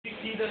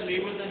the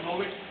labels and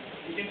how it,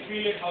 you can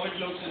feel it, how it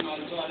looks and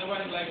all. So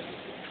otherwise, like,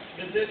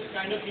 this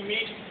kind of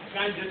image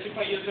can't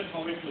justify yourself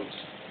how it looks.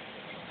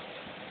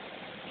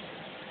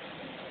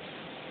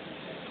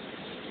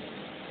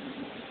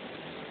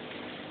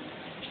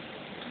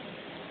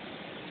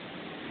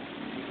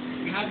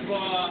 We have,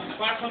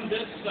 apart from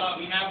this,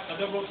 we have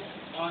other books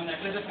on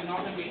atlas of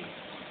anatomy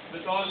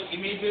with all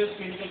images,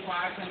 clinical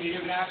facts and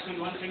radiographs in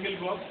one single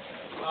book.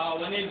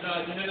 One is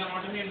general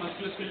anatomy and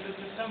musculoskeletal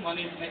system, one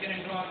is second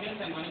intro organs,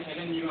 and one is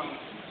second new organs.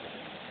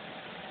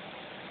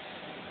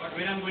 But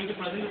when I'm going to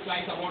present the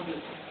slides about this.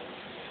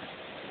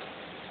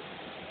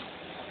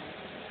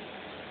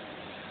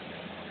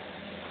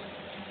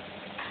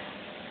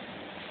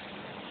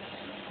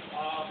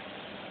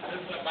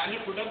 There's a banner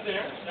put up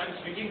there, that is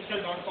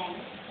wikingsell.com.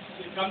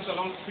 It comes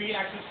along free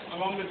access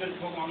along with this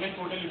book online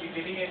portal. You'll be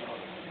getting a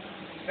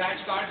scratch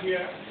card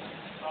here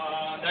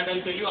that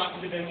I'll tell you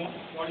after the demo.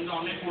 What is the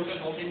online portal,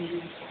 how can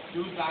you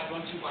use that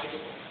once you buy the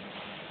book.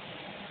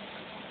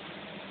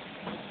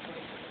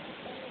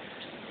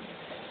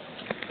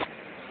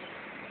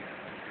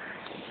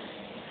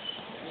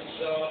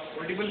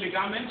 Vertebral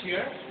ligament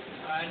here,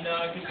 and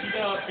if you see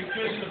the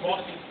pictures in the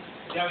box,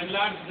 they have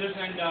enlarged this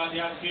and they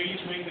are clearly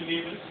showing the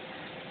labels.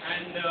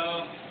 And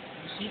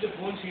you see the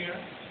bones here.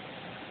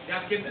 They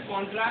have kept the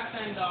contrast,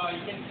 and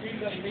you can feel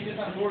the images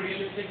are more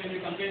realistic when you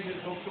compare this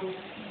book to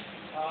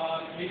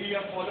maybe you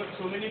have followed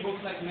so many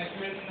books like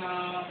Nettman,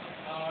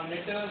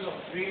 Netters or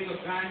Grays or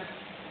Grants.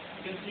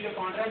 You can see the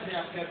contrast they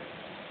have kept.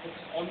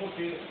 It's almost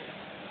realistic.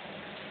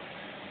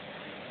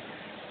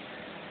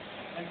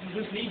 And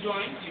this knee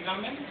joint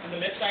ligament on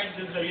the left side,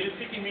 this is the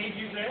realistic image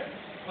is there.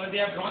 They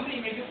have drawn the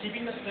images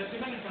keeping the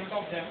specimen in front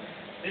of them.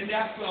 Then they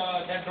have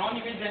that drawn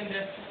image, and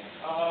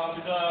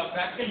with the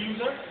practical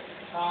user,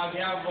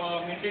 they have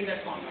maintained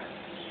that format.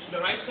 On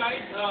the right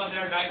side,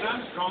 there are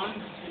diagrams drawn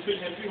which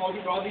will help you how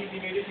to draw these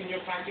images in your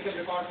practical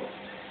record book.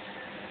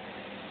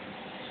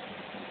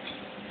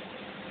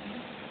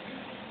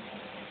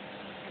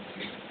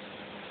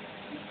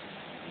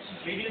 This is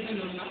radius and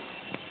ulna.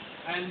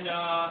 And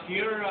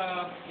here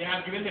they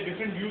have given the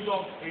different views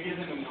of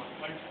radius and ulna,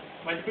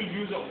 multiple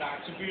views of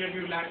that, superior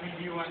view, lateral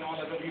view and all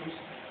other views.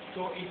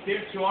 So it's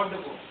there throughout the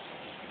book,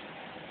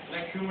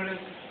 like humerus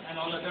and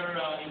all other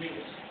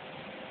images.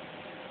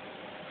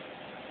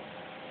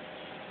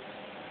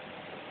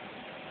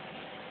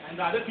 And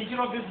the other feature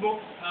of this book,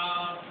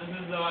 this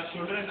is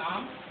shoulder and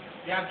arm.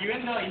 They have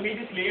given the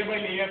images layer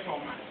by layer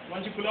format.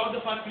 Once you pull out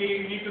the first layer,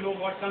 you need to know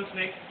what comes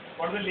next,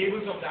 what are the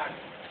labels of that.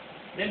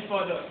 Then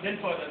further.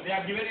 They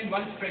are given in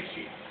one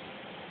spreadsheet.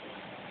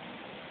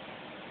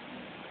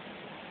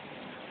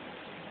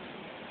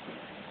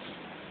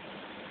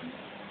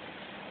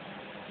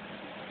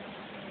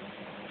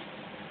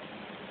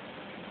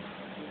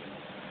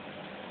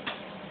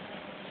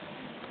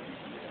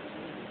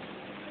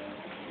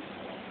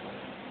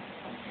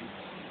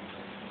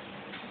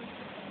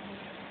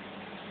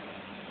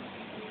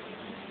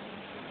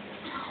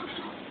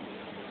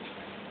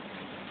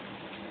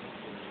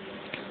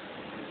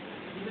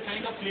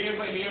 Kind of layer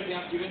by layer they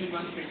have given in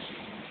one spreadsheet.